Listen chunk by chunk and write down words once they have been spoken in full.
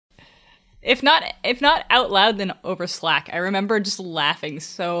If not out loud, then over Slack. I remember just laughing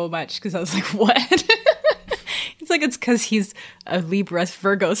so much because I was like, "What?" It's because he's a Libra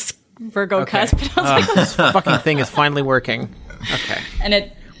Virgo cusp. And I was like, this fucking thing is finally working.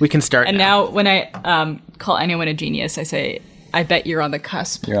 Okay, we can start. And now when I call anyone a genius, I say, "I bet you're on the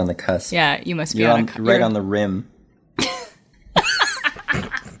cusp." You're on the cusp. Yeah, you must be You're right on the rim.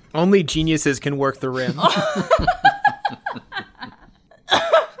 Only geniuses can work the rim.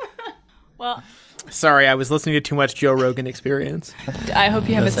 Well, sorry, I was listening to too much Joe Rogan Experience. I hope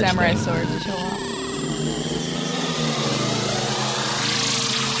you have a samurai sword to show off.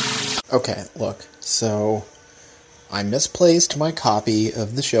 Okay, look, so I misplaced my copy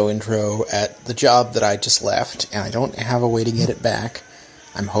of the show intro at the job that I just left, and I don't have a way to get it back.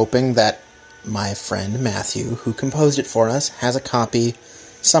 I'm hoping that my friend Matthew, who composed it for us, has a copy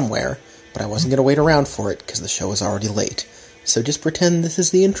somewhere, but I wasn't going to wait around for it because the show is already late. So just pretend this is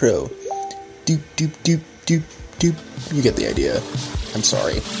the intro. Doop, doop, doop, doop, doop. You get the idea. I'm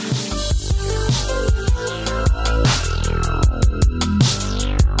sorry.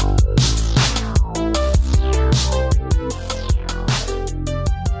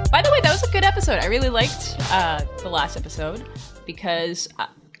 By the way, that was a good episode. I really liked the last episode because...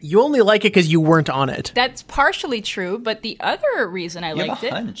 you only like it because you weren't on it. That's partially true, but the other reason I liked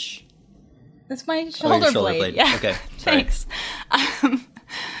it... hunch. That's my shoulder blade. Yeah. Okay. Thanks.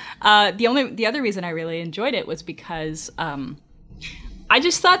 The other reason I really enjoyed it was because I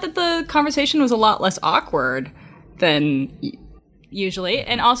just thought that the conversation was a lot less awkward than usually,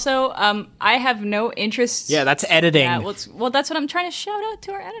 and also I have no interest. Yeah, that's editing. Well, that's what I'm trying to shout out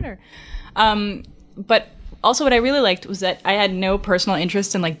to our editor. But also, what I really liked was that I had no personal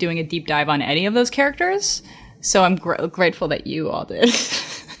interest in like doing a deep dive on any of those characters. So I'm grateful that you all did.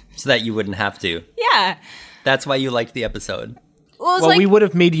 So that you wouldn't have to. Yeah. That's why you liked the episode. Well, we would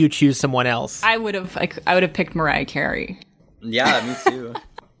have made you choose someone else. I would have picked Mariah Carey. Yeah, me too.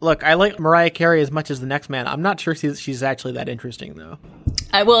 Look, I like Mariah Carey as much as the next man. I'm not sure she's actually that interesting, though.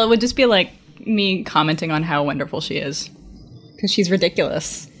 It would just be like me commenting on how wonderful she is. Because she's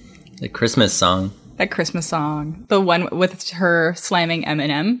ridiculous. The Christmas song. That Christmas song. The one with her slamming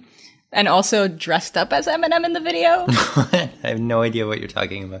Eminem. And also dressed up as Eminem in the video. I have no idea what you're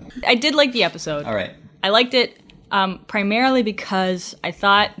talking about. I did like the episode. All right. I liked it primarily because I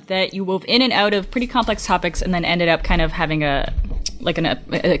thought that you wove in and out of pretty complex topics and then ended up kind of having an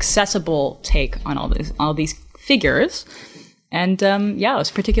accessible take on all these figures. And I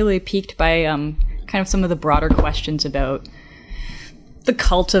was particularly piqued by kind of some of the broader questions about the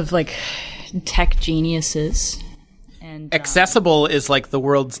cult of like tech geniuses. And accessible is like the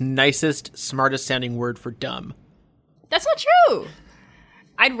world's nicest, smartest sounding word for dumb. That's not true.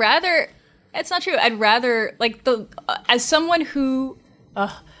 It's not true. I'd rather, like, as someone who,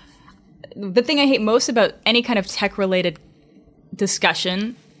 the thing I hate most about any kind of tech-related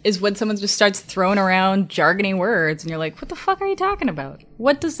discussion is when someone just starts throwing around jargony words, and you're like, what the fuck are you talking about?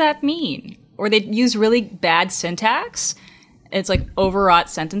 What does that mean? Or they use really bad syntax. It's like overwrought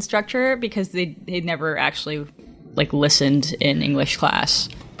sentence structure because they never actually, like, listened in English class.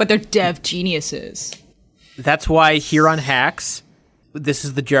 But they're dev geniuses. That's why here on Hacks... this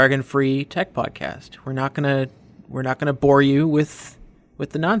is the jargon-free tech podcast. We're not gonna bore you with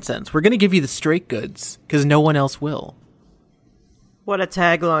the nonsense. We're gonna give you the straight goods because no one else will. What a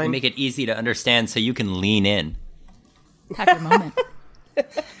tagline! We make it easy to understand so you can lean in. Have your moment.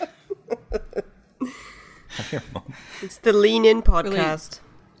 Have your moment. It's the Lean In podcast. Really?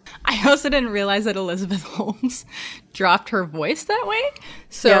 I also didn't realize that Elizabeth Holmes dropped her voice that way.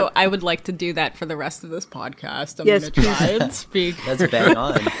 So Yep. I would like to do that for the rest of this podcast. I'm Yes, going to try and speak. That's bang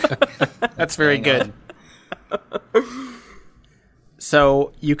on. That's very good.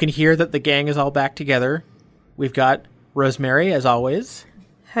 So you can hear that the gang is all back together. We've got Rosemary, as always.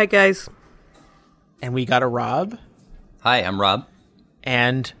 Hi, guys. And we got a Rob. Hi, I'm Rob.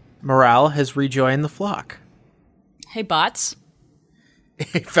 And Morale has rejoined the flock. Hey, bots.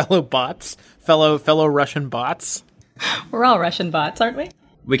 Fellow bots. Fellow Russian bots. We're all Russian bots, aren't we?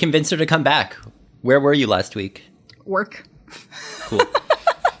 We convinced her to come back. Where were you last week? Work. Cool.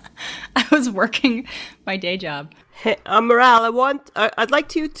 I was working my day job. Hey, Morale, I'd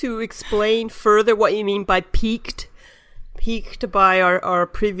like you to explain further what you mean by peaked by our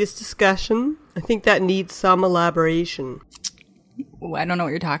previous discussion. I think that needs some elaboration. Ooh, I don't know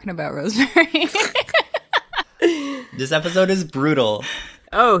what you're talking about, Rosemary. This episode is brutal.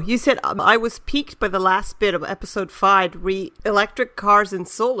 Oh, you said I was piqued by the last bit of episode 5, electric cars and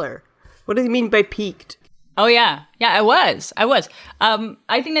solar. What do you mean by piqued? Oh, yeah. Yeah, I was.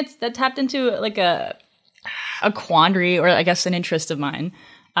 I think that tapped into like a quandary or I guess an interest of mine.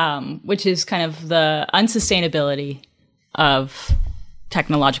 which is kind of the unsustainability of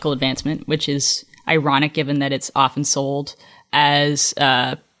technological advancement, which is ironic given that it's often sold as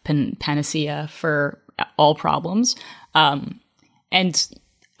panacea for all problems. And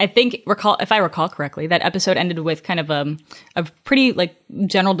I think, if I recall correctly, that episode ended with kind of a pretty like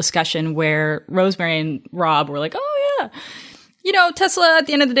general discussion where Rosemary and Rob were like, "Oh yeah, Tesla at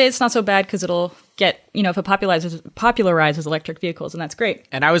the end of the day, it's not so bad because it'll get, if it popularizes electric vehicles, and that's great."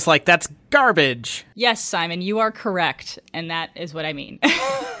 And I was like, that's garbage. Yes, Simon, you are correct, and that is what I mean.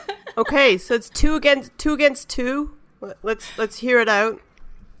 Okay, so it's two against two. Let's hear it out.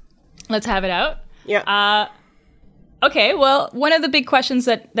 Let's have it out. Yeah. Okay, well, one of the big questions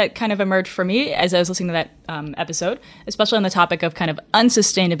that kind of emerged for me as I was listening to that episode, especially on the topic of kind of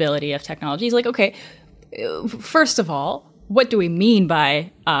unsustainability of technology, is like, okay, first of all, what do we mean by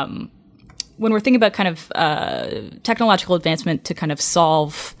when we're thinking about kind of technological advancement to kind of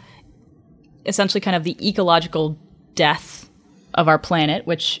solve essentially kind of the ecological death of our planet,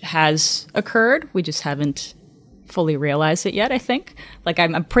 which has occurred. We just haven't fully realized it yet, I think. Like,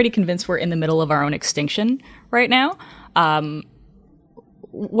 I'm pretty convinced we're in the middle of our own extinction right now.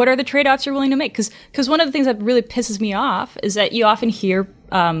 What are the trade-offs you're willing to make? Because one of the things that really pisses me off is that you often hear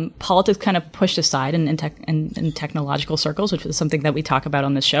politics kind of pushed aside in technological circles, which is something that we talk about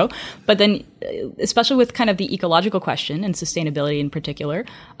on this show. But then, especially with kind of the ecological question and sustainability in particular,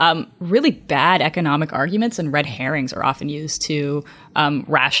 really bad economic arguments and red herrings are often used to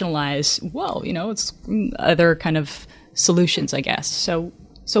rationalize, well, it's other kind of solutions, I guess.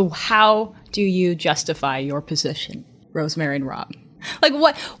 So how do you justify your position, Rosemary and Rob? Like,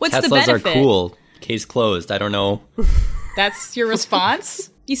 what's Teslas the benefit? Are cool. Case closed. I don't know. That's your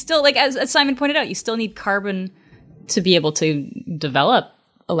response? You still, like, as Simon pointed out, you still need carbon to be able to develop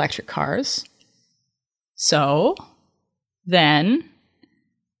electric cars. So then,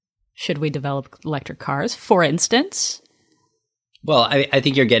 should we develop electric cars, for instance? Well, I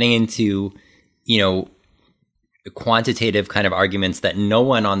think you're getting into, quantitative kind of arguments that no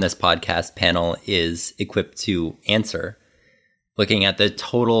one on this podcast panel is equipped to answer. Looking at the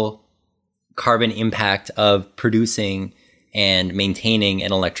total carbon impact of producing and maintaining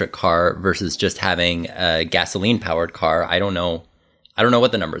an electric car versus just having a gasoline powered car. I don't know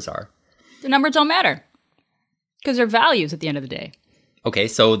what the numbers are. The numbers don't matter because they're values at the end of the day. Okay,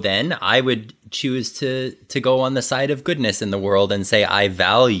 so then I would choose to go on the side of goodness in the world and say I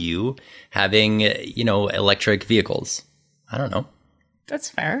value having, electric vehicles. I don't know. That's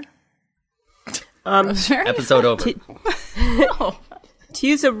fair. Episode over. To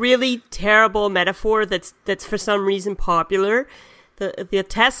use a really terrible metaphor that's for some reason popular, the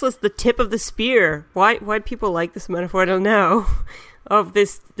Tesla's the tip of the spear. Why people like this metaphor, I don't know. Of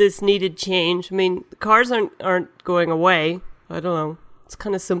this needed change. I mean, cars aren't going away. I don't know. It's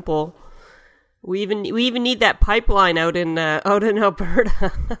kind of simple. We even need that pipeline out in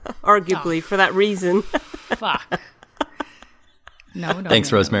Alberta, arguably for that reason. Fuck. No.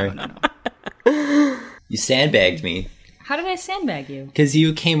 Thanks, Rosemary. No. You sandbagged me. How did I sandbag you? Because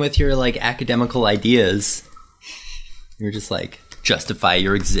you came with your academical ideas. You were just like, justify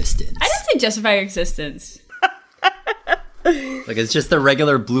your existence. I didn't say justify your existence. It's just the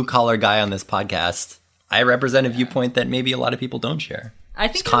regular blue collar guy on this podcast. I represent a viewpoint that maybe a lot of people don't share. I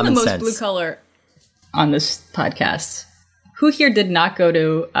think I'm the most blue collar on this podcast. Who here did not go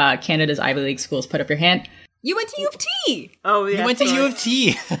to Canada's Ivy League schools? Put up your hand. You went to U of T. Oh, yeah. You went to U of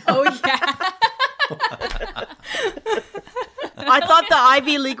T. Oh, yeah. I thought the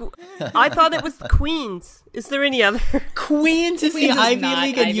Ivy League. I thought it was Queens. Is there any other? Queens is Queens the is Ivy not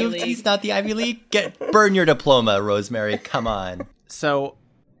League and Ivy U of League. T's not the Ivy League? Burn your diploma, Rosemary. Come on. So,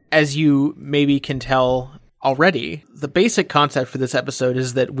 as you maybe can tell already, the basic concept for this episode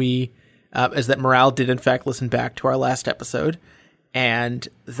is that Morale did in fact listen back to our last episode, and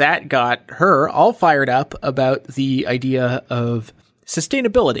that got her all fired up about the idea of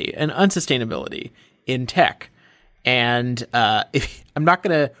sustainability and unsustainability in tech. And I'm not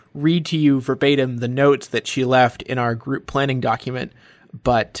going to read to you verbatim the notes that she left in our group planning document,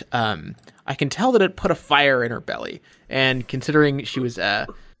 but I can tell that it put a fire in her belly. And considering she was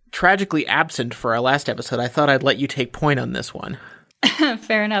tragically absent for our last episode, I thought I'd let you take point on this one.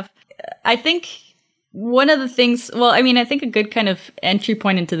 Fair enough. I think one of the things, I think a good kind of entry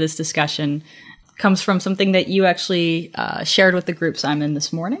point into this discussion comes from something that you actually shared with the group, Simon,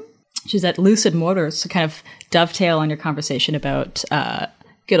 this morning. She's at Lucid Motors to kind of dovetail on your conversation about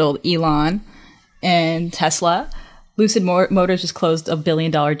good old Elon and Tesla. Lucid Motors just closed a $1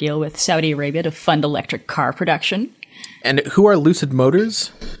 billion deal with Saudi Arabia to fund electric car production. And who are Lucid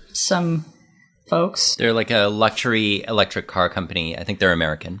Motors? Some folks. They're like a luxury electric car company. I think they're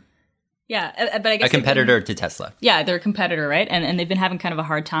American. Yeah, but I guess a competitor to Tesla. Yeah, they're a competitor, right? And they've been having kind of a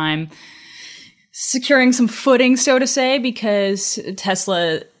hard time securing some footing, so to say, because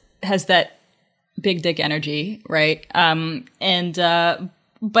Tesla has that big dick energy, right? But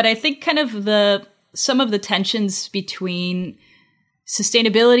I think kind of some of the tensions between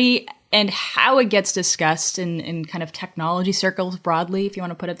sustainability and how it gets discussed in kind of technology circles broadly, if you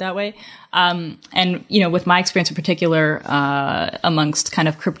want to put it that way. And, with my experience in particular, amongst kind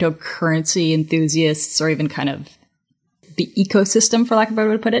of cryptocurrency enthusiasts, or even kind of the ecosystem, for lack of a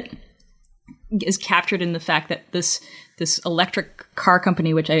better way to put it, is captured in the fact that this electric car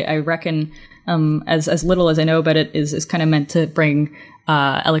company, which I reckon, as little as I know about it, is kind of meant to bring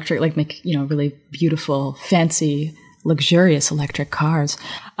electric, like make, really beautiful, fancy, luxurious electric cars,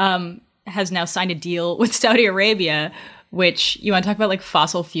 has now signed a deal with Saudi Arabia, which, you want to talk about like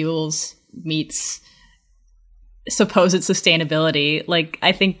fossil fuels meets supposed sustainability. Like,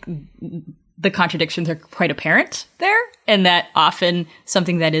 I think the contradictions are quite apparent there, and that often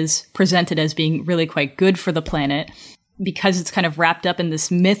something that is presented as being really quite good for the planet, because it's kind of wrapped up in this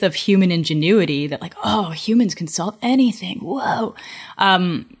myth of human ingenuity that like, oh, humans can solve anything. Whoa.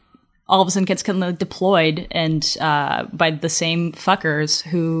 All of a sudden gets kind of deployed and by the same fuckers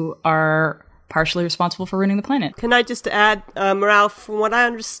who are partially responsible for ruining the planet. Can I just add, Ralph, from what I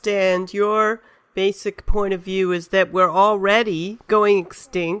understand, your basic point of view is that we're already going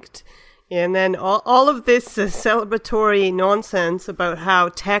extinct, and then all of this celebratory nonsense about how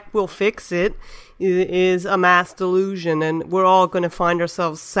tech will fix it is a mass delusion, and we're all going to find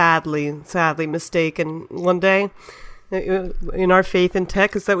ourselves sadly mistaken one day in our faith in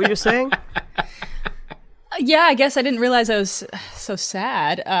tech. Is that what you're saying? Yeah, I guess I didn't realize I was so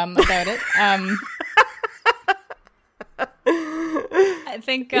sad about it. I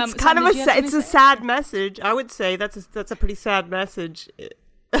think it's kind of it's a sad message. I would say that's a pretty sad message.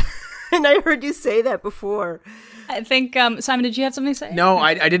 And I heard you say that before. I think, Simon, did you have something to say? No,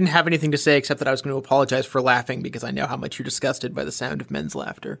 I didn't have anything to say except that I was going to apologize for laughing because I know how much you're disgusted by the sound of men's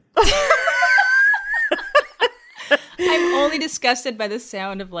laughter. I'm only disgusted by the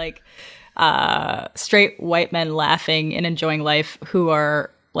sound of like straight white men laughing and enjoying life who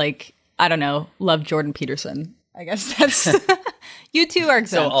are like, I don't know, love Jordan Peterson. I guess that's you two are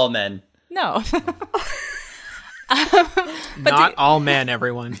exempt. So all men. No. Not all men,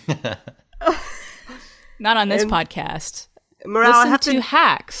 everyone. Not on this podcast. Morale, Listen to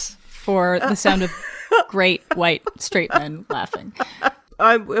Hacks for the sound of great white straight men laughing.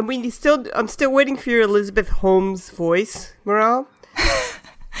 I'm still waiting for your Elizabeth Holmes voice, Morale.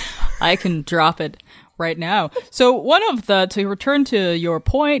 I can drop it right now. So to return to your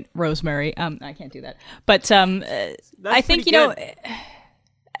point, Rosemary, I can't do that. But I think,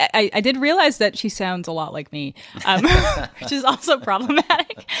 I did realize that she sounds a lot like me, which is also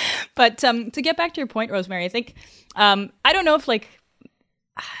problematic. But to get back to your point, Rosemary, I think, I don't know if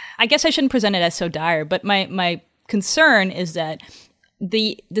I guess I shouldn't present it as so dire, but my concern is that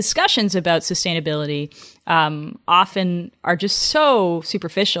the discussions about sustainability often are just so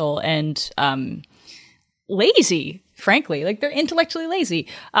superficial and lazy, frankly. Like, they're intellectually lazy.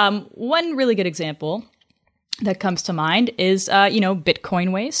 One really good example that comes to mind is,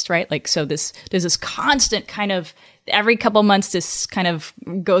 Bitcoin waste, right? Like, so there's this constant kind of, every couple months, this kind of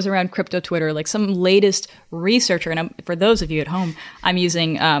goes around crypto Twitter, like some latest researcher. And for those of you at home, I'm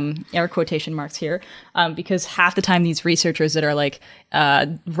using air quotation marks here because half the time these researchers that are like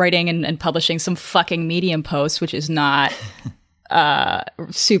writing and publishing some fucking Medium post, which is not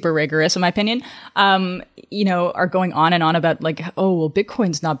super rigorous in my opinion, are going on and on about like, oh, well,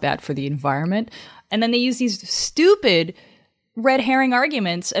 Bitcoin's not bad for the environment. And then they use these stupid red herring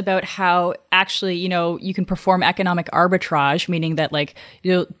arguments about how actually, you can perform economic arbitrage, meaning that like,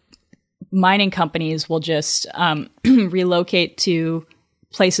 mining companies will just relocate to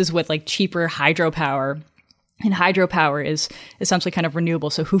places with like cheaper hydropower. And hydropower is essentially kind of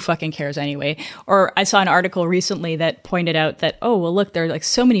renewable, so who fucking cares anyway? Or I saw an article recently that pointed out that, oh, well, look, there are like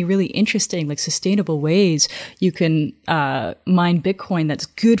so many really interesting, like sustainable ways you can mine Bitcoin that's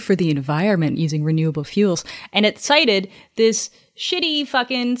good for the environment using renewable fuels. And it cited this shitty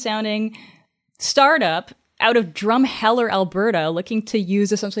fucking sounding startup out of Drumheller, Alberta, looking to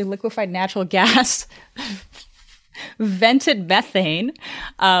use essentially liquefied natural gas vented methane.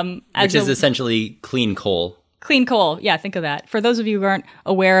 Which is essentially clean coal. Clean coal. Yeah, think of that. For those of you who aren't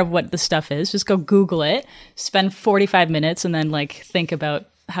aware of what the stuff is, just go Google it, spend 45 minutes, and then like think about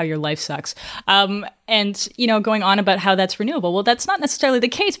how your life sucks. And, going on about how that's renewable. Well, that's not necessarily the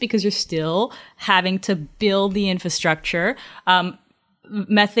case because you're still having to build the infrastructure.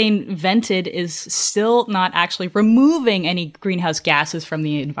 methane vented is still not actually removing any greenhouse gases from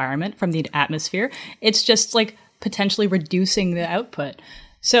the environment, from the atmosphere. It's just like potentially reducing the output.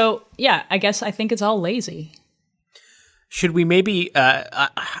 So yeah, I think it's all lazy. Should we maybe,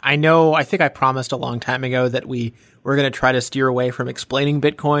 I think I promised a long time ago that we're going to try to steer away from explaining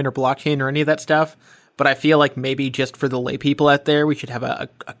Bitcoin or blockchain or any of that stuff. But I feel like maybe just for the lay people out there, we should have a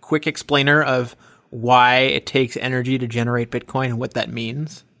quick explainer of why it takes energy to generate Bitcoin and what that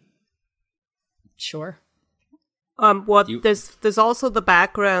means. Sure. There's also the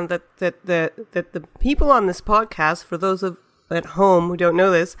background that the people on this podcast, for those at home who don't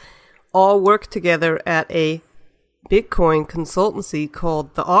know this, all work together at a Bitcoin consultancy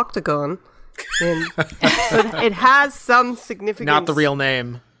called the Octagon, and so it has some significance. Not the real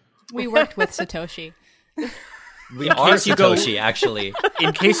name. We worked with Satoshi. We are Satoshi, actually.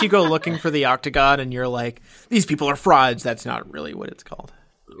 In case you go looking for the Octagon and you're like, these people are frauds, that's not really what it's called.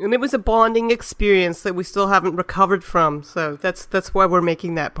 And it was a bonding experience that we still haven't recovered from. So that's why we're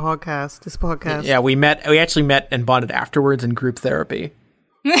making this podcast. Yeah, we actually met and bonded afterwards in group therapy.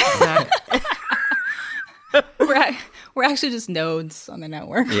 We're actually just nodes on the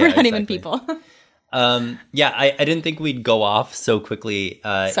network. Yeah, we're not even exactly. people. I didn't think we'd go off so quickly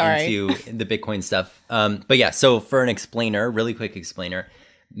into the Bitcoin stuff. But yeah, so for an explainer, really quick explainer.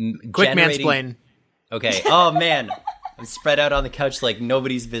 Quick mansplain. Okay. Oh, man. I'm spread out on the couch like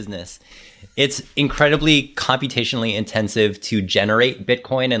nobody's business. It's incredibly computationally intensive to generate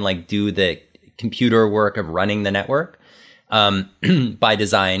Bitcoin and like do the computer work of running the network. By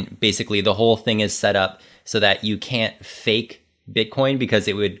design, basically, the whole thing is set up so that you can't fake Bitcoin because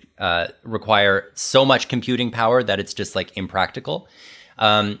it would require so much computing power that it's just like impractical.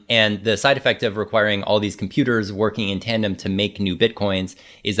 And the side effect of requiring all these computers working in tandem to make new Bitcoins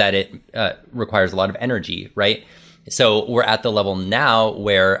is that it requires a lot of energy, right? So we're at the level now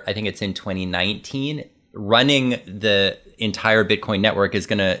where I think it's in 2019, running the entire Bitcoin network is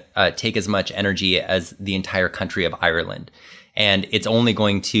going to take as much energy as the entire country of Ireland. And it's only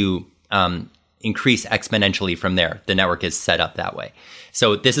going to increase exponentially from there. The network is set up that way.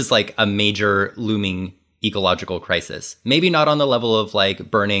 So this is like a major looming ecological crisis. Maybe not on the level of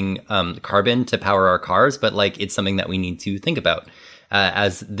like burning carbon to power our cars, but like it's something that we need to think about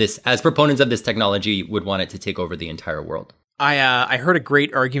as proponents of this technology would want it to take over the entire world. I heard a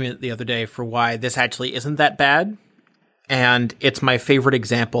great argument the other day for why this actually isn't that bad. And it's my favorite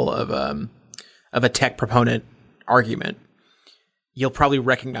example of a tech proponent argument. You'll probably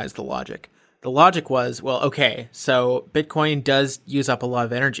recognize the logic. The logic was, well, okay, so Bitcoin does use up a lot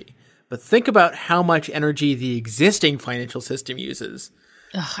of energy, but think about how much energy the existing financial system uses.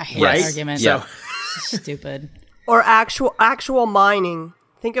 Ugh, I hate Right? that argument. So, Stupid. Or actual mining.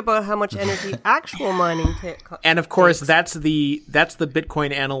 Think about how much energy actual mining takes. and of course, that's the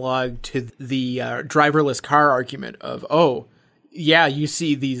Bitcoin analog to the driverless car argument of, oh, yeah, you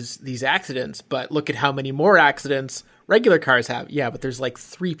see these accidents, but look at how many more accidents regular cars have. Yeah, but there's like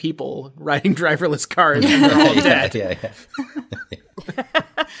 3 people riding driverless cars and they're all dead.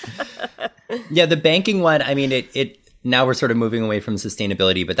 Yeah, the banking one, I mean, it now we're sort of moving away from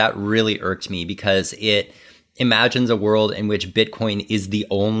sustainability, but that really irked me because it imagines a world in which Bitcoin is the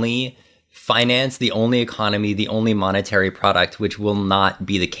only finance, the only economy, the only monetary product, which will not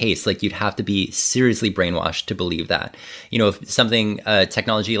be the case. Like you'd have to be seriously brainwashed to believe that. You know, if something,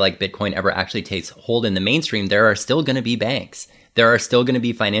 technology like Bitcoin ever actually takes hold in the mainstream, there are still going to be banks. There are still going to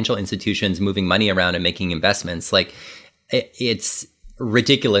be financial institutions moving money around and making investments. Like it's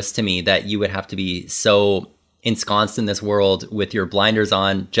ridiculous to me that you would have to be so ensconced in this world with your blinders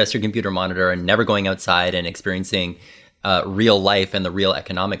on, just your computer monitor, and never going outside and experiencing real life and the real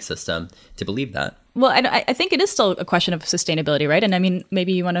economic system to believe that. Well, I think it is still a question of sustainability, right? And I mean,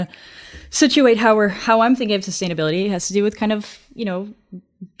 maybe you want to situate how I'm thinking of sustainability. It has to do with kind of, you know,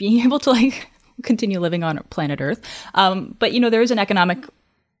 being able to like continue living on planet Earth. But, you know, there is an economic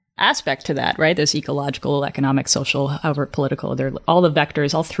aspect to that, right? There's ecological, economic, social, however political. They're all the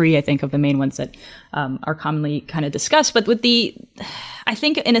vectors, all 3, I think, of the main ones that are commonly kind of discussed. But with I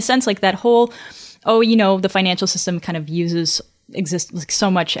think in a sense, like that whole, you know, the financial system kind of exists like so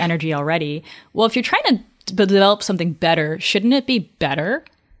much energy already. Well, if you're trying to develop something better, shouldn't it be better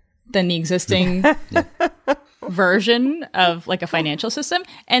than the existing version of like a financial system?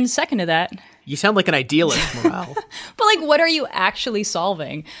 And second to that, You sound like an idealist, Morale. but like, what are you actually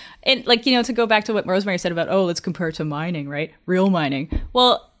solving? And like, you know, to go back to what Rosemary said about, let's compare it to mining, right? Real mining.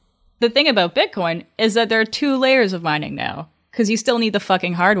 Well, the thing about Bitcoin is that there are 2 layers of mining now because you still need the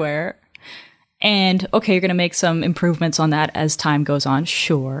fucking hardware. And okay, you're going to make some improvements on that as time goes on,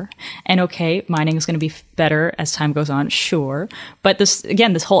 sure. And okay, mining is going to be better as time goes on, sure. But this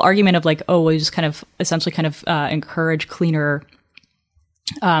whole argument of like, oh, we just kind of essentially encourage cleaner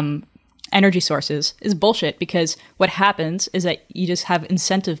energy sources is bullshit, because what happens is that you just have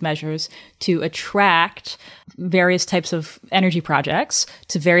incentive measures to attract various types of energy projects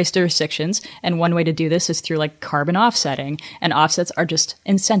to various jurisdictions. And one way to do this is through like carbon offsetting, and offsets are just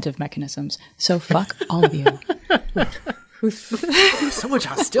incentive mechanisms. So fuck all of you. So much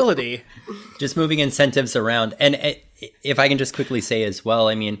hostility. Just moving incentives around. And if I can just quickly say as well,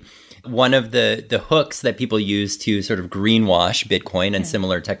 I mean, one of the hooks that people use to sort of greenwash Bitcoin and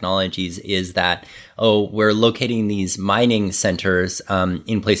similar technologies is that, oh, we're locating these mining centers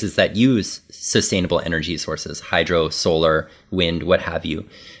in places that use sustainable energy sources, hydro, solar, wind, what have you.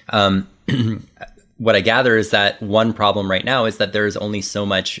 What I gather is that one problem right now is that there's only so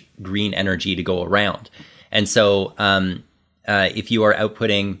much green energy to go around. And so if you are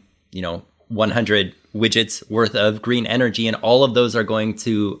outputting, 100 widgets worth of green energy, and all of those are going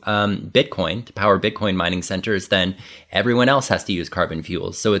to Bitcoin to power Bitcoin mining centers, then everyone else has to use carbon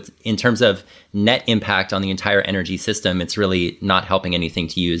fuels. So it's, in terms of net impact on the entire energy system, it's really not helping anything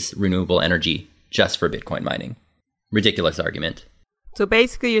to use renewable energy just for Bitcoin mining. Ridiculous argument. So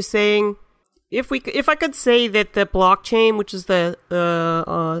basically you're saying, if I could say that the blockchain, which is the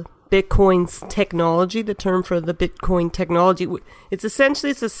Bitcoin's technology, the term for the Bitcoin technology, it's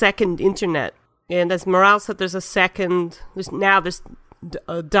essentially a second internet. And as Morale said, there's a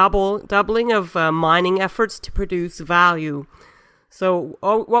doubling of mining efforts to produce value. So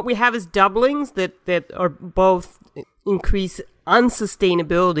what we have is doublings that are both increase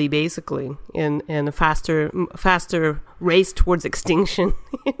unsustainability, basically, and a faster race towards extinction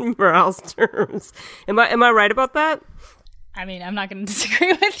in Morale's terms. Am I right about that? I mean, I'm not going to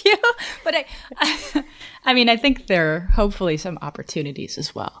disagree with you, but I think there are hopefully some opportunities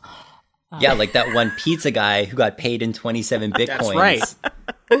as well. Yeah, like that one pizza guy who got paid in 27 Bitcoins. That's right.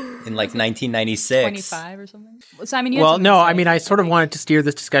 In like 1996. 25 or something. Simon, I sort of wanted to steer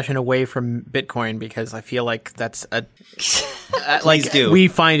this discussion away from Bitcoin, because I feel like that's Please do. We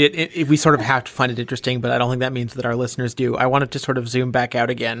find it, we sort of have to find it interesting, but I don't think that means that our listeners do. I wanted to sort of zoom back out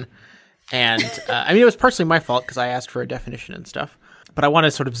again. And it was partially my fault because I asked for a definition and stuff. But I want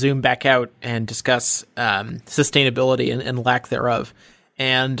to sort of zoom back out and discuss sustainability and lack thereof.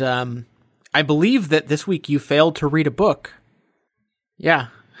 And I believe that this week you failed to read a book. Yeah.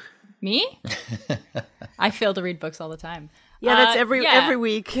 Me? I fail to read books all the time. Yeah, that's every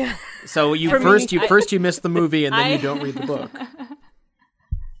week. So you missed the movie, and then you don't read the book.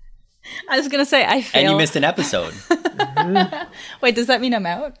 I was gonna say I failed. And you missed an episode. Wait, does that mean I'm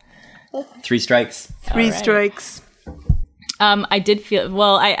out? 3 strikes. Three strikes. I did feel,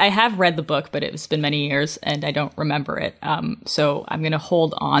 well, I have read the book, but it's been many years and I don't remember it. So I'm going to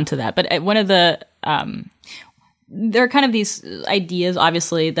hold on to that. But one of the, there are kind of these ideas,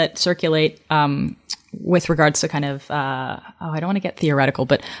 obviously, that circulate with regards to kind of, I don't want to get theoretical,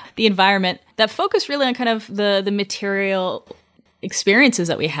 but the environment that focus really on kind of the material experiences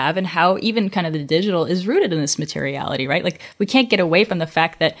that we have, and how even kind of the digital is rooted in this materiality, right? Like, we can't get away from the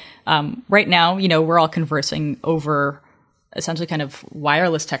fact that right now, we're all conversing over essentially kind of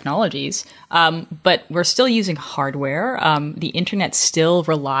wireless technologies, but we're still using hardware. The internet still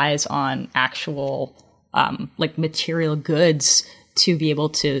relies on actual like material goods to be able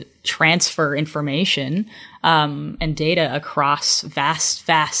to transfer information and data across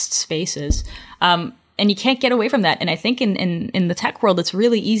vast spaces. And you can't get away from that. And I think in the tech world, it's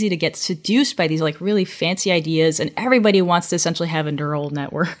really easy to get seduced by these like really fancy ideas, and everybody wants to essentially have a neural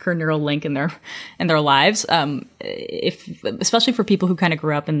network or neural link in their lives. Especially for people who kind of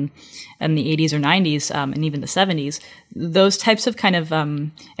grew up in the 80s or 90s and even the 70s, those types of kind of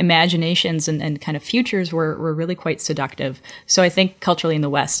imaginations and kind of futures were really quite seductive. So I think culturally in the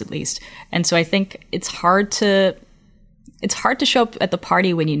West, at least. And so I think it's hard to show up at the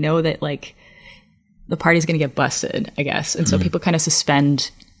party when you know that like the party's going to get busted, I guess. And so people kind of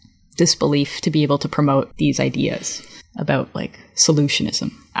suspend disbelief to be able to promote these ideas about like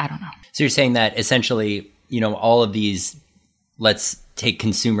solutionism. I don't know. So you're saying that essentially, all of these, let's take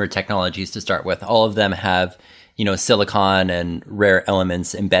consumer technologies to start with, all of them have, silicon and rare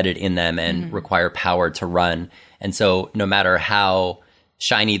elements embedded in them and require power to run. And so no matter how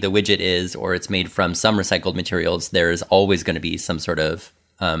shiny the widget is, or it's made from some recycled materials, there's always going to be some sort of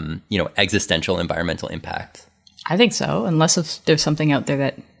existential environmental impact. I think so, unless there's something out there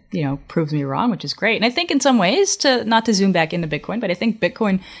that proves me wrong, which is great. And I think in some ways, not to zoom back into Bitcoin, but I think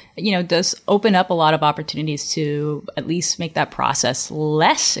Bitcoin, does open up a lot of opportunities to at least make that process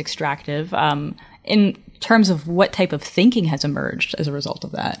less extractive in terms of what type of thinking has emerged as a result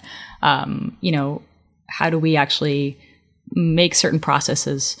of that. How do we actually make certain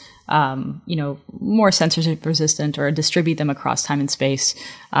processes, more censorship resistant or distribute them across time and space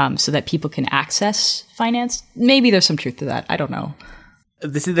so that people can access finance? Maybe there's some truth to that. I don't know.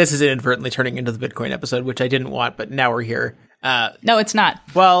 This is inadvertently turning into the Bitcoin episode, which I didn't want, but now we're here. No, it's not.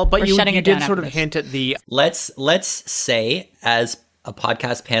 Well, but you shutting it did down sort of after this. hint at the... Let's say, as a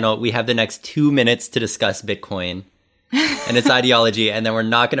podcast panel, we have the next 2 minutes to discuss Bitcoin and its ideology, and then we're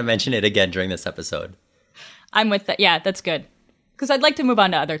not going to mention it again during this episode. I'm with that. Yeah, that's good. Because I'd like to move on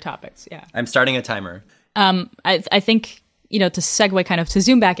to other topics. Yeah. I'm starting a timer. I think, to segue kind of to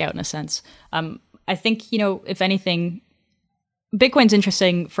zoom back out in a sense, I think, if anything, Bitcoin's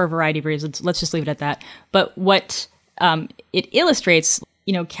interesting for a variety of reasons. Let's just leave it at that. But what it illustrates,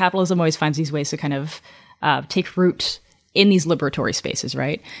 capitalism always finds these ways to kind of take root in these liberatory spaces,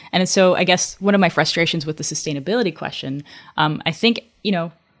 right? And so I guess one of my frustrations with the sustainability question, I think,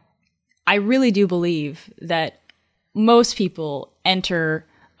 I really do believe that most people enter,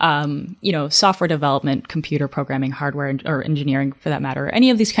 software development, computer programming, hardware, or engineering for that matter,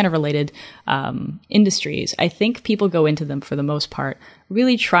 any of these kind of related industries. I think people go into them for the most part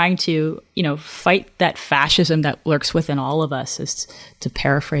really trying to, fight that fascism that lurks within all of us, as to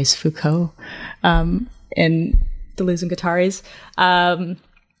paraphrase Foucault in Deleuze and Guattari's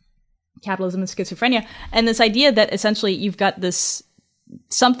Capitalism and Schizophrenia. And this idea that essentially you've got this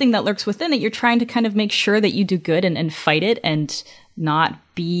something that lurks within it, you're trying to kind of make sure that you do good and fight it and not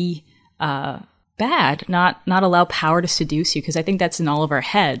be bad, not allow power to seduce you, because I think that's in all of our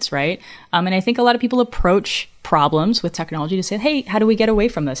heads, right? And I think a lot of people approach problems with technology to say, hey, how do we get away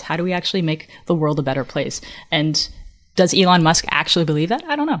from this? How do we actually make the world a better place? And does Elon Musk actually believe that?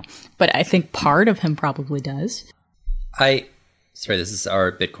 I don't know. But I think part of him probably does. Sorry, this is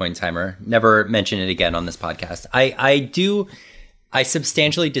our Bitcoin timer. Never mention it again on this podcast. I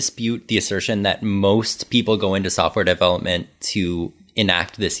substantially dispute the assertion that most people go into software development to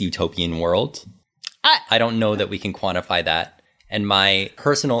enact this utopian world. I don't know that we can quantify that. And my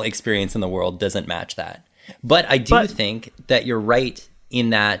personal experience in the world doesn't match that. But I do think that you're right in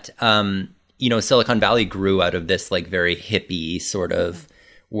that, Silicon Valley grew out of this like very hippie sort of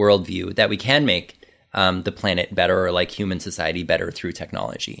worldview that we can make the planet better, or like human society better through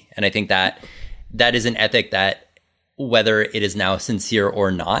technology. And I think that is an ethic that, whether it is now sincere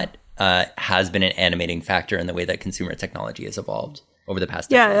or not, has been an animating factor in the way that consumer technology has evolved over the past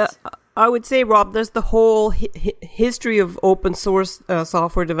decades. Yeah, I would say, Rob, there's the whole history of open source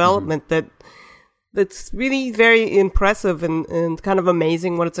software development that's really very impressive and kind of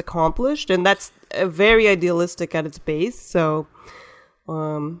amazing what it's accomplished. And that's very idealistic at its base. So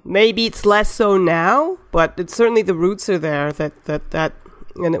maybe it's less so now, but it's certainly the roots are there that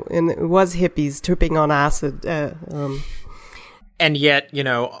and it was hippies tripping on acid. And yet,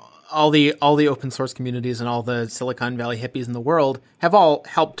 all the open source communities and all the Silicon Valley hippies in the world have all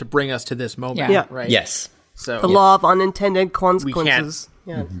helped to bring us to this moment, Yeah. right? Yes. So The law of unintended consequences.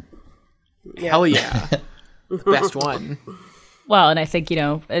 Yeah. hell yeah. The best one. Well, and I think,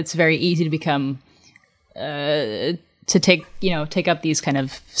 it's very easy to become, to take up these kind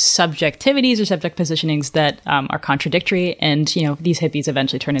of subjectivities or subject positionings that are contradictory. And, these hippies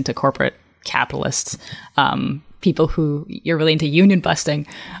eventually turn into corporate capitalists, people who you're really into union busting,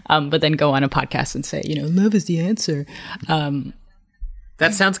 but then go on a podcast and say, love is the answer.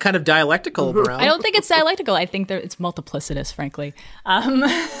 That sounds kind of dialectical, Burrell. I don't think it's dialectical. I think it's multiplicitous, frankly.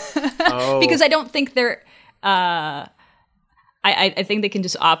 Because I don't think they're... I think they can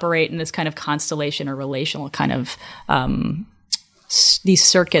just operate in this kind of constellation or relational kind of these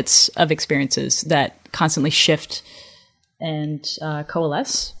circuits of experiences that constantly shift and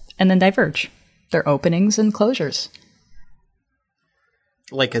coalesce and then diverge. They're openings and closures.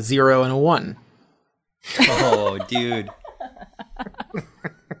 Like a 0 and a 1. Oh, dude.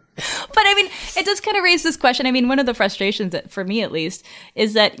 But I mean, it does kind of raise this question. I mean, one of the frustrations that, for me at least,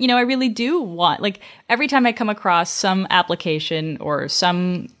 is that, I really do want, like, every time I come across some application or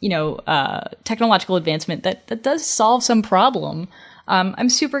some, technological advancement that does solve some problem, I'm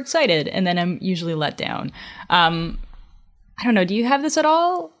super excited, and then I'm usually let down. I don't know. Do you have this at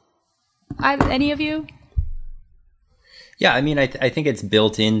all? Any of you? Yeah, I mean, I think it's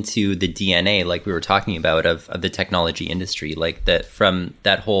built into the DNA, like we were talking about, of the technology industry. Like that, from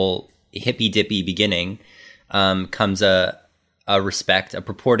that whole hippy dippy beginning, comes a a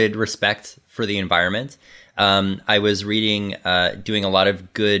purported respect for the environment. I was reading, doing a lot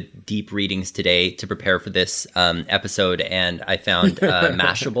of good deep readings today to prepare for this episode, and I found a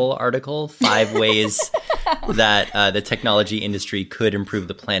Mashable article, 5 ways that the technology industry could improve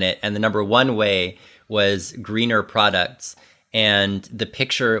the planet. And the number 1 way was greener products. And the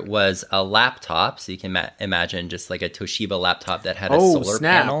picture was a laptop. So you can imagine just like a Toshiba laptop that had a solar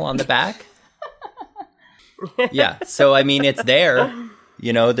panel on the back. Yeah. So, I mean, it's there.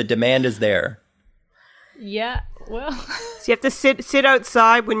 You know, the demand is there. Yeah, well. So you have to sit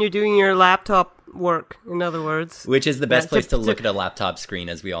outside when you're doing your laptop work, in other words. Which is the best place to look at a laptop screen,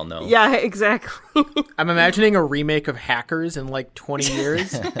 as we all know. Yeah, exactly. I'm imagining a remake of Hackers in like 20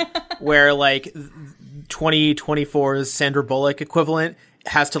 years where like 2024's Sandra Bullock equivalent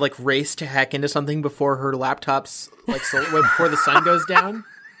has to like race to hack into something before her laptop's like before the sun goes down.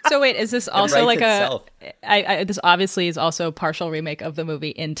 So wait, is this also like itself. this obviously is also a partial remake of the movie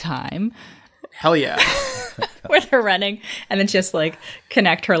In Time. Hell yeah. Where they're running and then just like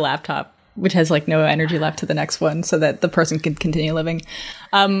connect her laptop, which has like no energy left, to the next one so that the person can continue living.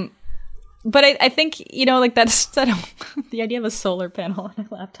 But I think, you know, like the idea of a solar panel on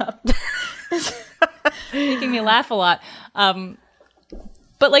a laptop is making me laugh a lot.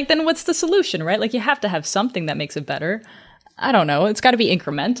 But like, then what's the solution, right? Like you have to have something that makes it better. I don't know. It's got to be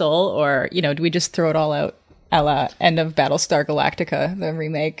incremental, or, you know, do we just throw it all out a la end of Battlestar Galactica, the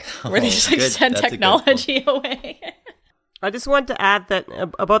remake, where they just like send technology away? I just want to add that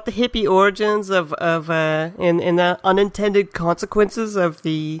about the hippie origins of and the unintended consequences of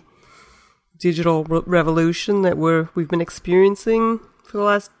the digital revolution that we've been experiencing for the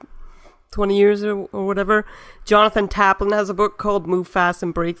last 20 years or whatever. Jonathan Taplin has a book called Move Fast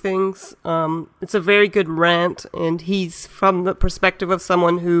and Break Things. It's a very good rant, and he's from the perspective of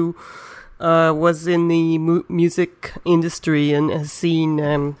someone who was in the music industry and has seen,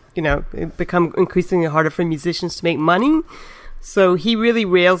 it become increasingly harder for musicians to make money. So he really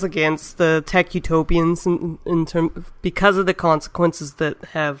rails against the tech utopians because of the consequences that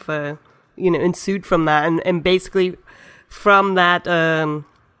have, ensued from that. And basically from that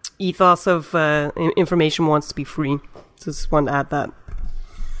ethos of information wants to be free. So just want to add that.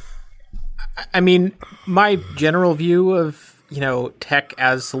 I mean, my general view of, tech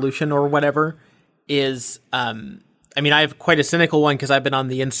as solution or whatever is, I have quite a cynical one because I've been on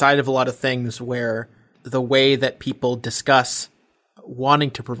the inside of a lot of things where the way that people discuss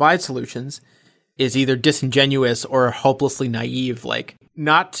wanting to provide solutions is either disingenuous or hopelessly naive. Like,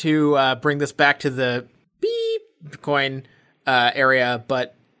 not to bring this back to the Bitcoin area,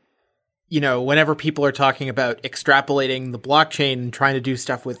 but whenever people are talking about extrapolating the blockchain and trying to do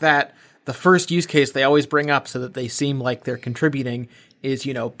stuff with that, the first use case they always bring up so that they seem like they're contributing is,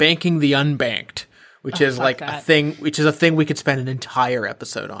 banking the unbanked, which is like a thing we could spend an entire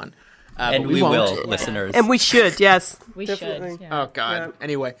episode on. And we will, listeners. And we should, yes. We definitely. should. Yeah. Oh, God. Yeah.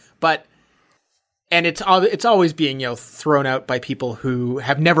 Anyway, and it's always being, thrown out by people who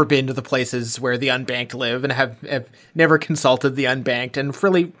have never been to the places where the unbanked live and have never consulted the unbanked, and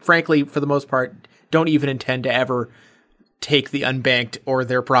frankly, for the most part, don't even intend to ever take the unbanked or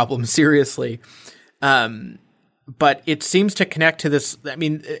their problems seriously. But it seems to connect to this. I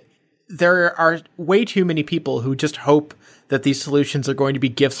mean, there are way too many people who just hope that these solutions are going to be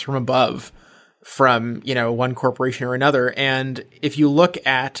gifts from above, from, one corporation or another. And if you look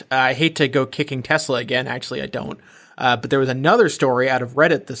at, I hate to go kicking Tesla again, actually I don't, but there was another story out of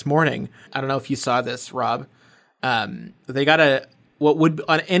Reddit this morning. I don't know if you saw this, Rob. They got what would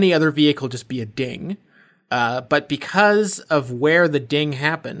on any other vehicle just be a ding. But because of where the ding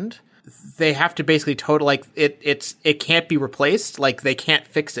happened, they have to basically it can't be replaced. Like, they can't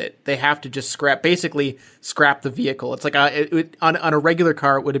fix it. They have to just scrap the vehicle. It's like on a regular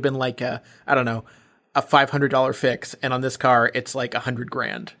car, it would have been like a $500 fix. And on this car, it's like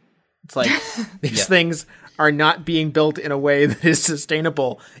 $100,000. It's like these things are not being built in a way that is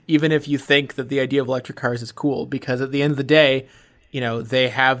sustainable, even if you think that the idea of electric cars is cool, because at the end of the day, they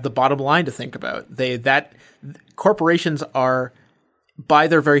have the bottom line to think about. Corporations are, by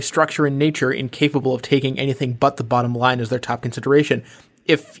their very structure and nature, incapable of taking anything but the bottom line as their top consideration.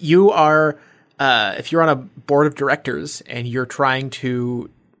 If you're on a board of directors and you're trying to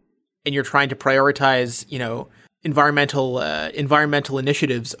prioritize, environmental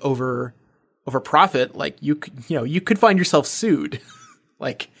initiatives over profit, like you could find yourself sued,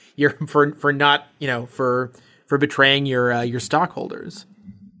 like for betraying your stockholders.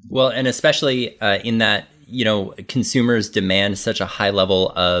 Well, and especially in that, consumers demand such a high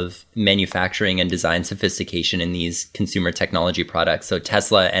level of manufacturing and design sophistication in these consumer technology products. So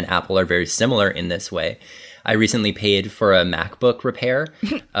Tesla and Apple are very similar in this way. I recently paid for a MacBook repair.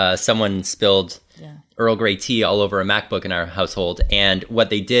 Someone spilled Earl Grey tea all over a MacBook in our household. And what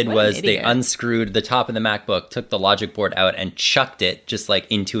they did was they unscrewed the top of the MacBook, took the logic board out and chucked it just like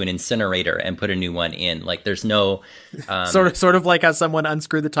into an incinerator and put a new one in. Like there's no... Sort of like how someone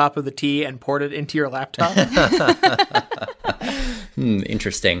unscrewed the top of the tea and poured it into your laptop.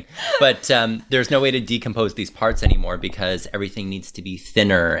 Interesting. But there's no way to decompose these parts anymore because everything needs to be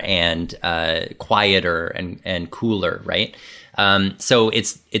thinner and quieter and cooler, right? So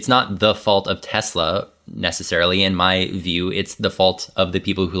it's not the fault of Tesla necessarily. In my view, it's the fault of the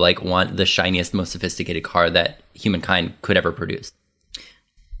people who like want the shiniest, most sophisticated car that humankind could ever produce.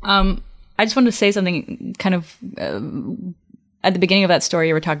 I just wanted to say something kind of at the beginning of that story.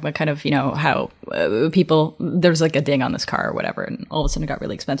 You were talking about kind of, how people, there's like a ding on this car or whatever, and all of a sudden it got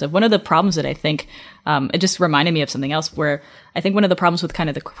really expensive. One of the problems that I think, it just reminded me of something else where I think one of the problems with kind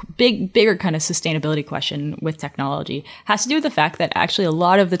of the bigger kind of sustainability question with technology has to do with the fact that actually a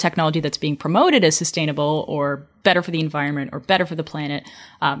lot of the technology that's being promoted as sustainable or better for the environment or better for the planet,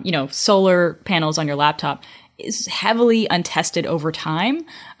 solar panels on your laptop, is heavily untested over time.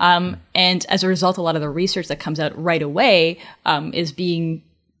 And as a result, a lot of the research that comes out right away is being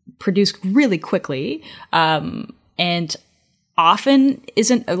produced really quickly and often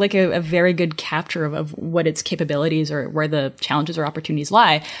isn't like a very good capture of what its capabilities or where the challenges or opportunities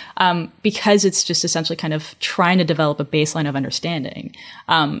lie, because it's just essentially kind of trying to develop a baseline of understanding.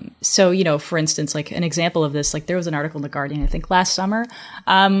 So, for instance, like an example of this, like there was an article in The Guardian, I think last summer,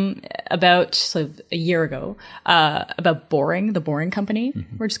 about a year ago, about Boring, the Boring Company.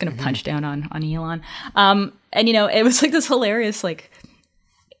 Mm-hmm. We're just going to punch down on Elon. And, it was like this hilarious, like,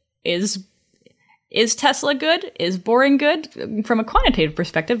 is Tesla good? Is Boring good? From a quantitative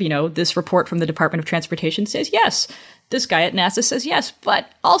perspective, this report from the Department of Transportation says yes. This guy at NASA says yes. But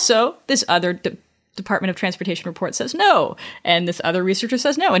also, this other Department of Transportation report says no. And this other researcher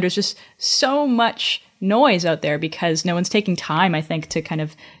says no. And there's just so much noise out there because no one's taking time, I think, to kind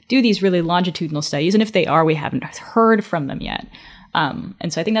of do these really longitudinal studies. And if they are, we haven't heard from them yet.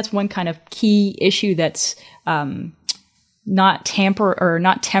 And so I think that's one kind of key issue that's not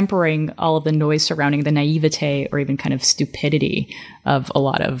tempering all of the noise surrounding the naivete or even kind of stupidity of a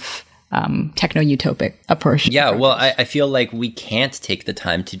lot of techno-utopic approach. Yeah, well, I feel like we can't take the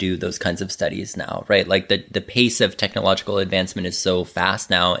time to do those kinds of studies now, right? Like the pace of technological advancement is so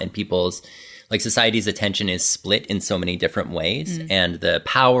fast now, and society's attention is split in so many different ways. And the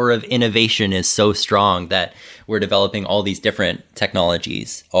power of innovation is so strong that we're developing all these different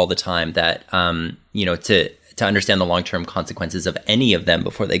technologies all the time that, to understand the long-term consequences of any of them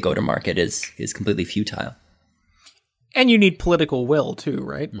before they go to market is completely futile. And you need political will too,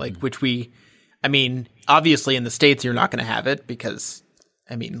 right? Mm-hmm. Like, which obviously in the States, you're not going to have it because,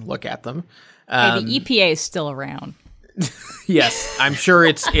 look at them. Hey, the EPA is still around. Yes, I'm sure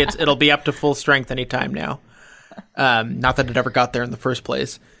it'll be up to full strength anytime now. Not that it ever got there in the first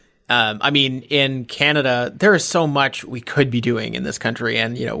place. In Canada, there is so much we could be doing in this country.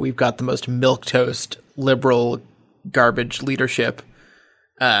 And, we've got the most milquetoast liberal garbage leadership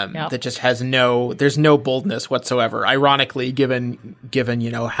that just has there's no boldness whatsoever. Ironically, given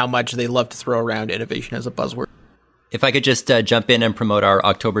how much they love to throw around innovation as a buzzword. If I could just jump in and promote our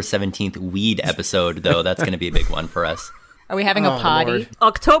October 17th weed episode, though, that's going to be a big one for us. Are we having a potty? Lord.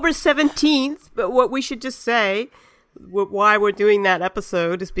 October 17th, but what we should just say, why we're doing that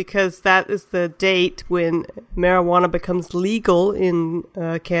episode is because that is the date when marijuana becomes legal in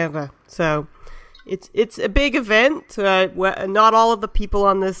Canada. So it's a big event. Not all of the people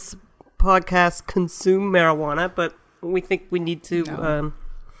on this podcast consume marijuana, but we think we need to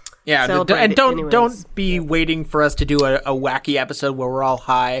don't be waiting for us to do a wacky episode where we're all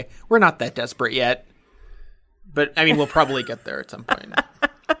high. We're not that desperate yet. But, we'll probably get there at some point.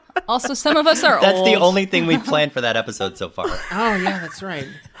 Also, some of us are That's old. the only thing we've planned for that episode so far. Oh, yeah, that's right.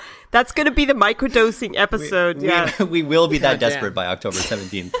 That's going to be the microdosing episode. We will be that desperate by October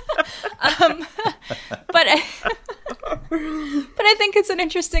 17th. But I think it's an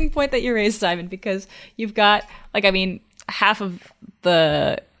interesting point that you raised, Simon, because you've got, half of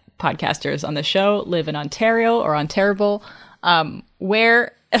the podcasters on the show live in Ontario or Ontario,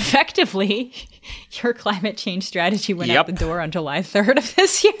 where effectively your climate change strategy went out the door on July 3rd of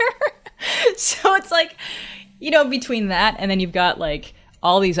this year. So it's like, between that and then you've got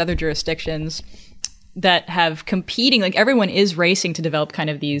all these other jurisdictions that have competing, everyone is racing to develop kind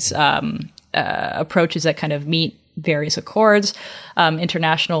of these approaches that kind of meet various accords,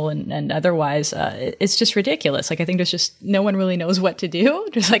 international and otherwise. It's just ridiculous. I think there's just no one really knows what to do.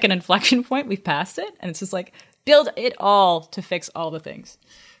 There's an inflection point. We've passed it. And it's just build it all to fix all the things.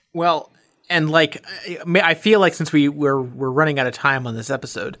 Well, and like, I feel like since we're running out of time on this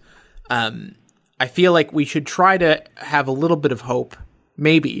episode, I feel like we should try to have a little bit of hope,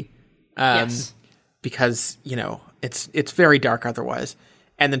 maybe, Yes. because it's very dark otherwise,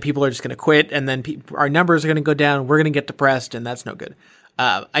 and then people are just going to quit, and then our numbers are going to go down. We're going to get depressed, and that's no good.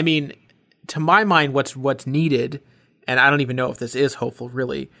 I mean, to my mind, what's needed, and I don't even know if this is hopeful,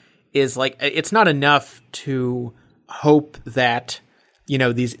 really, is like it's not enough to hope that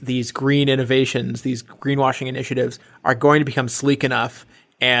these green innovations, these greenwashing initiatives, are going to become sleek enough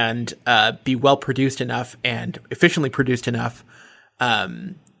and be well produced enough and efficiently produced enough,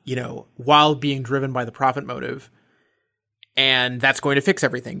 while being driven by the profit motive, and that's going to fix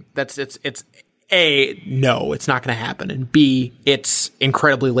everything. It's A, no, it's not going to happen, and B, it's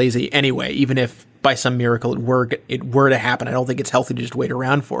incredibly lazy anyway. Even if by some miracle it were to happen, I don't think it's healthy to just wait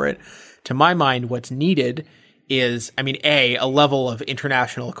around for it. To my mind, what's needed is, I mean, A, a level of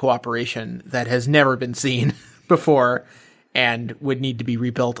international cooperation that has never been seen before and would need to be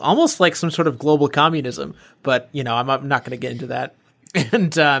rebuilt, almost like some sort of global communism. But, I'm not going to get into that.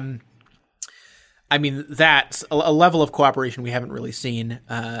 And, I mean, that's a level of cooperation we haven't really seen.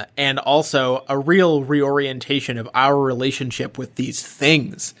 And also a real reorientation of our relationship with these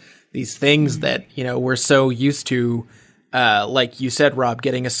things that, we're so used to, like you said, Rob,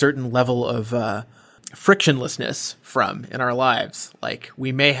 getting a certain level of frictionlessness from in our lives. Like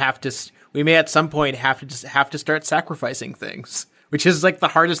we may at some point have to start sacrificing things, which is like the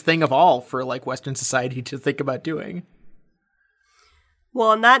hardest thing of all for like Western society to think about doing. Well,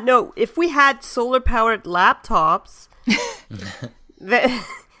 on that note, if we had solar-powered laptops,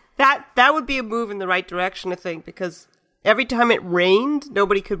 that would be a move in the right direction, I think, because every time it rained,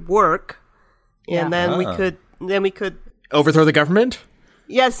 nobody could work, and then we could overthrow the government.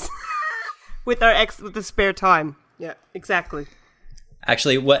 Yes, with the spare time. Yeah, exactly.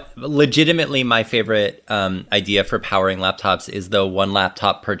 Actually, what legitimately my favorite idea for powering laptops is the one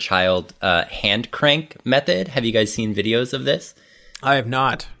laptop per child hand crank method. Have you guys seen videos of this? I have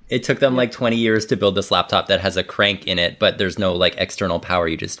not. It took them like 20 years to build this laptop that has a crank in it, but there's no like external power.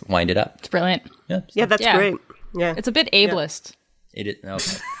 You just wind it up. It's brilliant. Yeah, that's great. Yeah, it's a bit ableist. It is.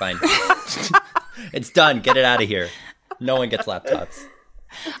 Okay, fine. It's done. Get it out of here. No one gets laptops.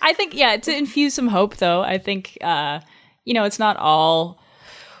 I think, to infuse some hope, though, I think, it's not all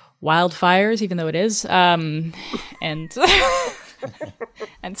wildfires, even though it is, and and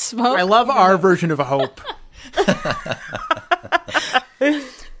smoke. I love our version of hope.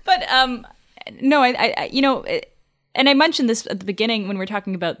 But no, I and I mentioned this at the beginning when we were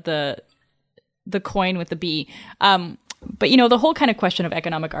talking about the coin with the B. But the whole kind of question of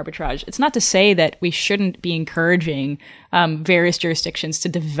economic arbitrage, it's not to say that we shouldn't be encouraging various jurisdictions to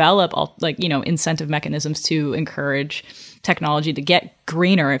develop incentive mechanisms to encourage technology to get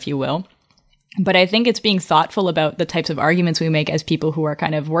greener, if you will. But I think it's being thoughtful about the types of arguments we make as people who are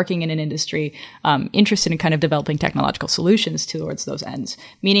kind of working in an industry, interested in kind of developing technological solutions towards those ends.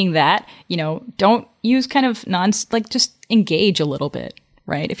 Meaning that, don't use kind of just engage a little bit,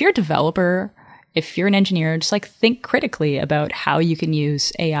 right? If you're a developer, if you're an engineer, just like think critically about how you can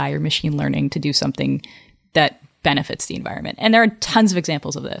use AI or machine learning to do something that benefits the environment. And there are tons of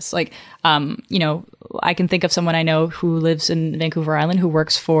examples of this. Like, I can think of someone I know who lives in Vancouver Island who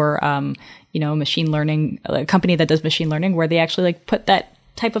works for, machine learning, a company that does machine learning, where they actually put that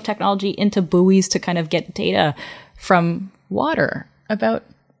type of technology into buoys to kind of get data from water about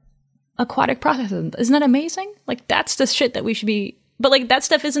aquatic processes. Isn't that amazing? Like, that's the shit that we should be, but that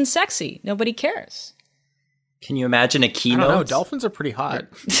stuff isn't sexy. Nobody cares. Can you imagine a keynote? I don't know. Dolphins are pretty hot.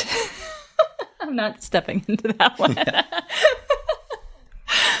 I'm not stepping into that one.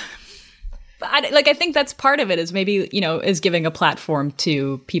 But I think that's part of it, is maybe, is giving a platform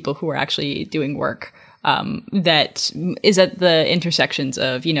to people who are actually doing work that is at the intersections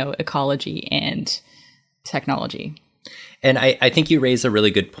of, ecology and technology. And I think you raise a really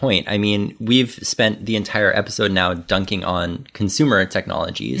good point. I mean, we've spent the entire episode now dunking on consumer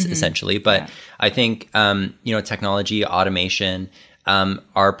technologies, essentially. But I think, technology, automation,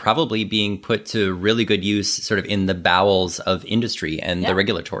 are probably being put to really good use sort of in the bowels of industry and the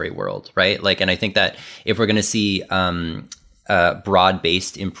regulatory world, right? And I think that if we're going to see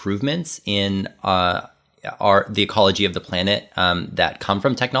broad-based improvements in the ecology of the planet that come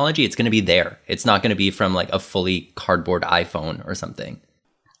from technology, it's going to be there. It's not going to be from a fully cardboard iPhone or something.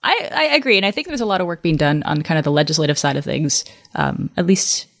 I agree. And I think there's a lot of work being done on kind of the legislative side of things, at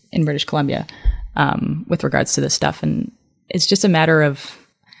least in British Columbia, with regards to this stuff. And it's just a matter of,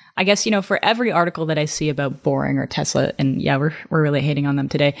 I guess, for every article that I see about Boring or Tesla, and we're really hating on them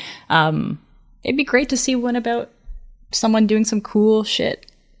today, it'd be great to see one about someone doing some cool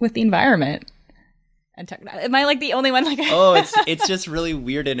shit with the environment. And am I like the only one? Like, oh, it's just really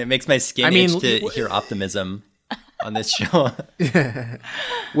weird, and it makes my skin itch to hear optimism on this show.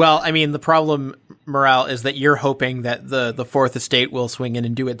 Well, I mean, the problem, Morale, is that you're hoping that the Fourth Estate will swing in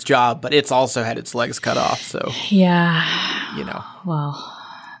and do its job, but it's also had its legs cut off. So yeah, you know, well,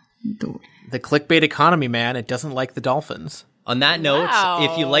 the clickbait economy, man, it doesn't like the dolphins. On that note, Wow.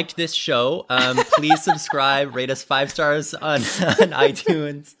 if you liked this show, please subscribe, rate us 5 stars on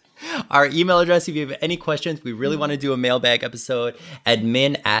iTunes. Our email address, if you have any questions, we really want to do a mailbag episode,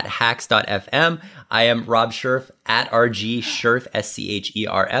 admin@hacks.fm. I am Rob Scherf at RG Scherf,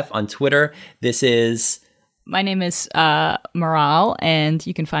 SCHERF on Twitter. My name is Morale, and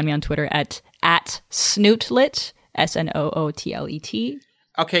you can find me on Twitter at Snootlet, SNOOTLET.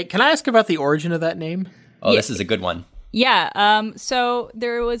 Okay, can I ask about the origin of that name? Oh, this is a good one. Yeah, so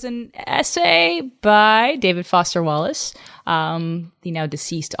there was an essay by David Foster Wallace, the now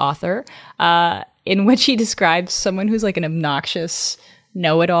deceased author, in which he describes someone who's like an obnoxious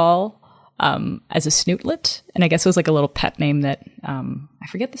know-it-all as a snootlet. And I guess it was like a little pet name that, I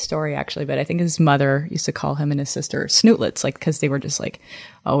forget the story actually, but I think his mother used to call him and his sister snootlets, like, because they were just like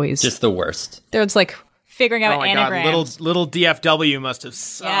always... Just the worst. They're just like figuring out Oh my anagrams. God, little DFW must have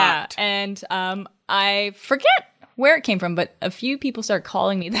sucked. Yeah, and I forget where it came from, but a few people started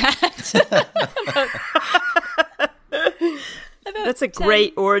calling me that. That's a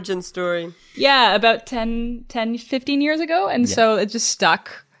great origin story. Yeah, about 10, 15 years ago. And so it just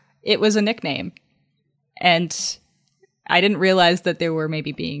stuck. It was a nickname. And I didn't realize that they were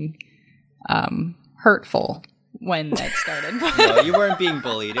maybe being hurtful when that started. No, you weren't being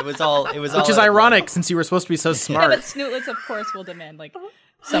bullied. It was all. Which is ironic since you were supposed to be so smart. Yeah, but snootlets, of course, will demand like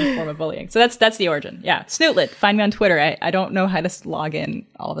some form of bullying. So that's the origin. Yeah, Snootlet. Find me on Twitter. I don't know how to log in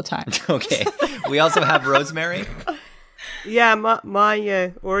all the time. Okay. We also have Rosemary. Yeah,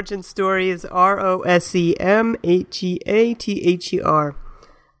 my origin story is ROSEMHEATHER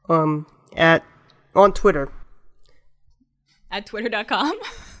on Twitter. At twitter.com.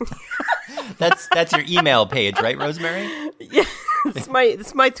 That's your email page, right, Rosemary? Yeah,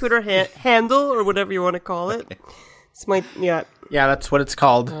 it's my Twitter handle or whatever you want to call it. It's my Yeah, that's what it's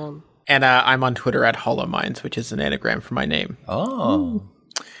called. And I'm on Twitter at Hollow Minds, which is an anagram for my name. Oh.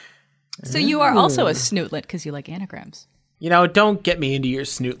 So you are also a snootlet because you like anagrams. You know, don't get me into your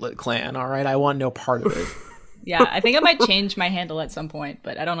Snootlet clan, all right? I want no part of it. Yeah, I think I might change my handle at some point,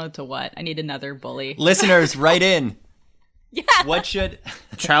 but I don't know to what. I need another bully. Listeners, write in. Yeah. What should...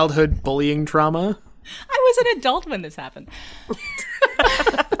 Childhood bullying trauma? I was an adult when this happened.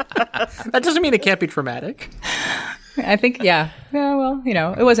 That doesn't mean it can't be traumatic. I think, yeah. Yeah, well, you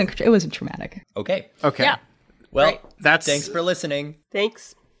know, it wasn't traumatic. Okay. Okay. Yeah. Well, Right. thanks for listening.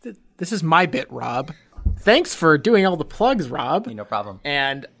 Thanks. This is my bit, Rob. Thanks for doing all the plugs, Rob. No problem.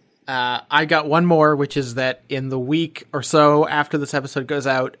 And I got one more, which is that in the week or so after this episode goes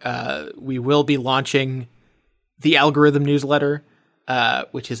out, we will be launching the algorithm newsletter,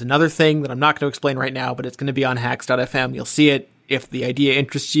 which is another thing that I'm not going to explain right now, but it's going to be on hacks.fm. You'll see it. If the idea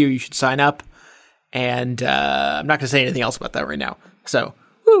interests you, you should sign up. And I'm not going to say anything else about that right now. So,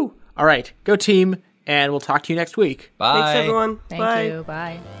 woo! All right, go team, and we'll talk to you next week. Bye. Thanks, everyone. Thank Bye. you.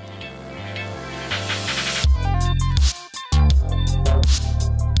 Bye.